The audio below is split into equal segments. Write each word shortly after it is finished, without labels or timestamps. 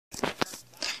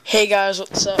Hey guys,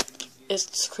 what's up?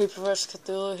 It's Creeper vs.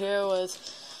 Cthulhu here with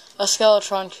a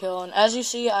Skeletron kill, and as you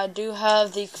see, I do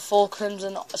have the full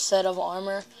crimson set of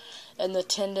armor and the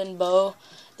tendon bow.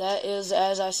 That is,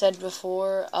 as I said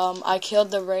before, I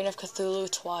killed the Reign of Cthulhu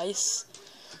twice,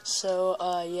 so,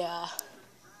 yeah.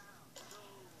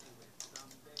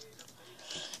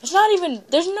 It's not even,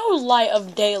 there's no light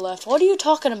of day left. What are you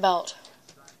talking about?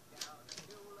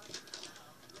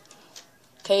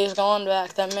 Okay, he's going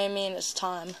back. That may mean it's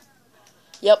time.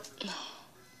 Yep.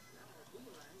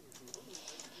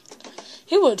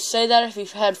 He would say that if he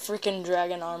had freaking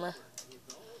dragon armor.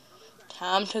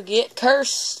 Time to get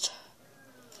cursed.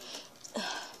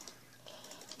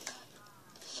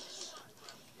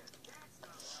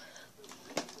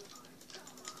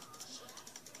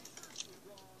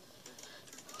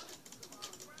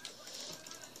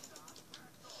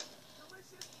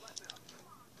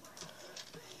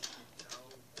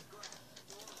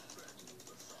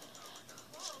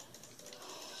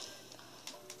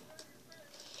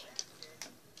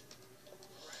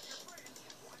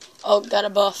 Oh, got a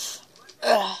buff.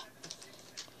 Ugh.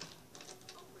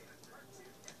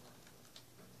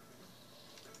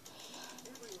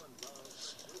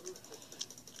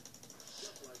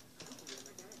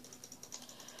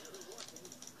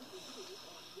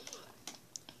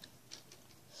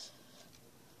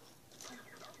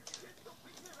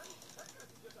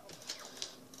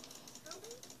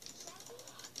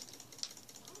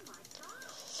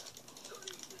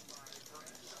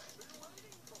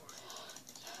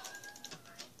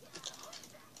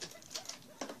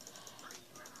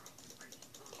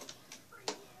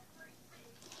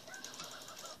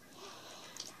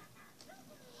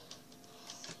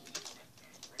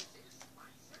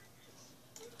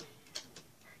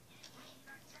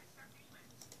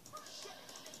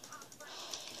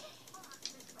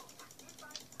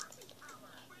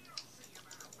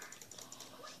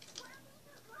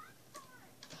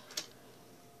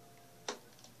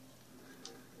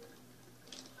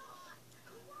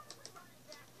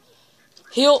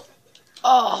 Heal.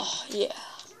 Oh, yeah.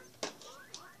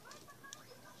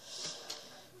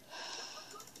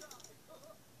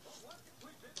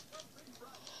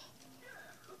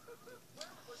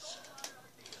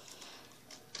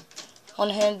 One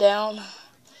hand down.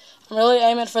 I'm really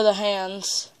aiming for the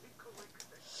hands.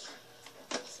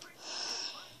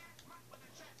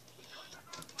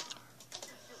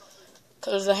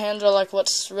 Because the hands are like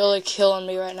what's really killing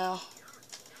me right now.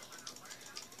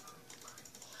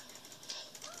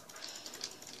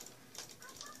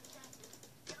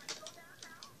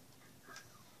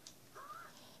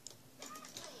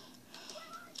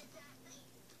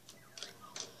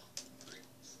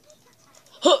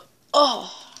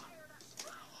 Oh.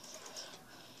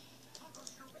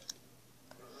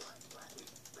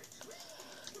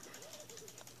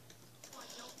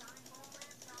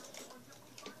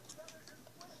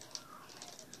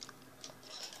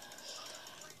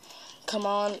 Come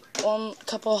on, one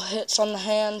couple hits on the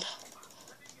hand.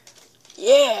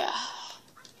 Yeah.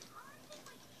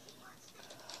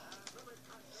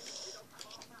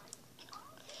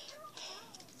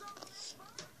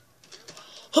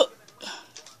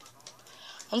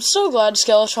 I'm so glad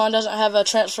Skeletron doesn't have a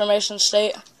transformation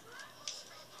state.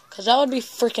 Because that would be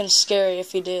freaking scary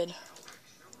if he did.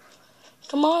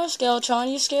 Come on,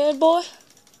 Skeletron, you scared, boy?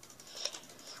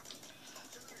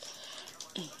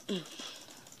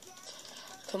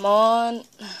 Come on.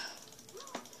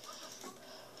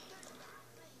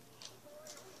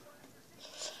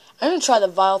 I'm going to try the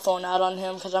Vile Thorn out on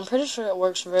him because I'm pretty sure it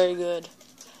works very good.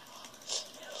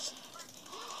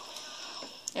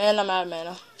 And I'm out of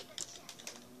mana.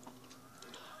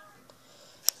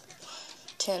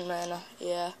 10 mana,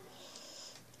 yeah.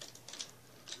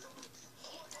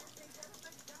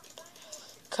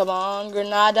 Come on,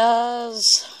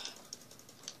 Granadas.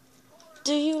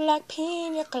 Do you like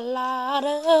pina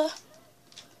colada?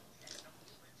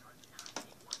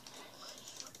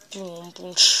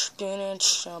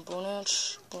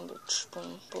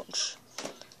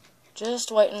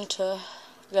 Just waiting to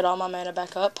get all my mana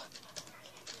back up.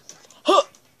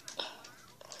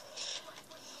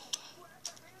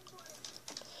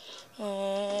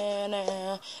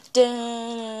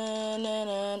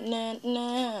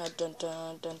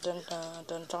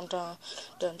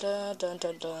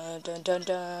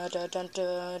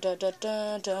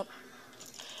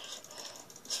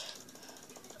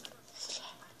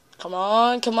 Come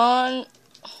on, come on.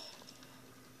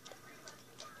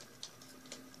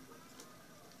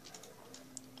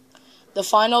 The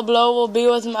final blow will be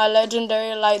with my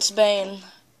legendary Light's Bane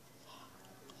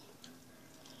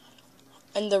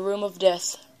in the Room of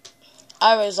Death.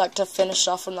 I always like to finish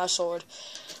off with my sword.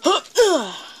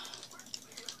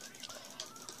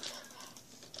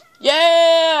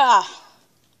 Yeah!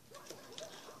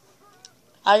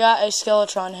 I got a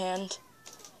Skeletron hand.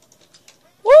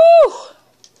 Woo!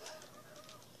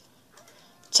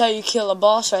 That's how you kill a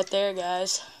boss right there,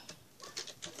 guys.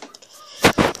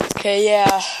 Okay,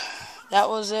 yeah. That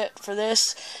was it for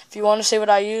this. If you want to see what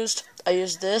I used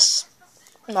this.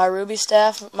 My ruby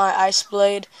staff, my ice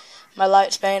blade, my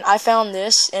light spane. I found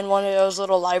this in one of those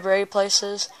little library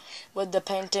places with the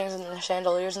paintings and the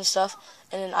chandeliers and stuff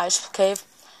in an ice cave.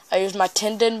 I used my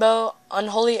tendon bow,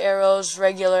 unholy arrows,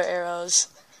 regular arrows,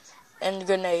 and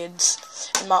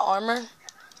grenades. And my armor,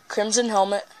 crimson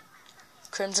helmet,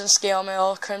 crimson scale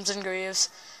mail, crimson greaves,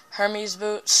 Hermes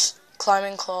boots,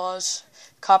 climbing claws,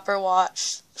 copper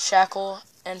watch, shackle,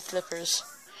 and flippers.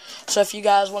 So if you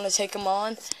guys want to take them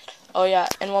on, oh yeah,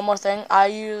 and one more thing, I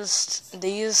used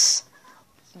these,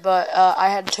 but I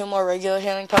had 2 more regular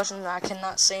healing potions, and I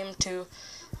cannot seem to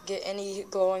get any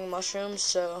glowing mushrooms,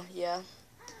 so yeah,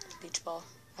 beach ball.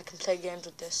 I can play games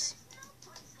with this.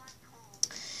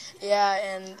 Yeah,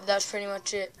 and that's pretty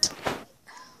much it.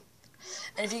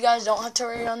 And if you guys don't have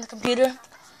Terraria on the computer,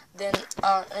 then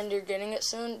and you're getting it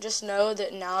soon, just know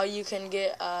that now you can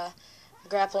get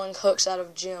grappling hooks out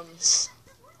of gems.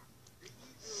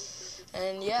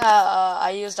 And yeah,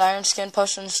 I used iron skin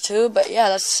potions too, but yeah,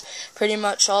 that's pretty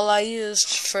much all I used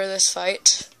for this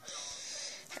fight.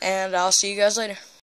 And I'll see you guys later.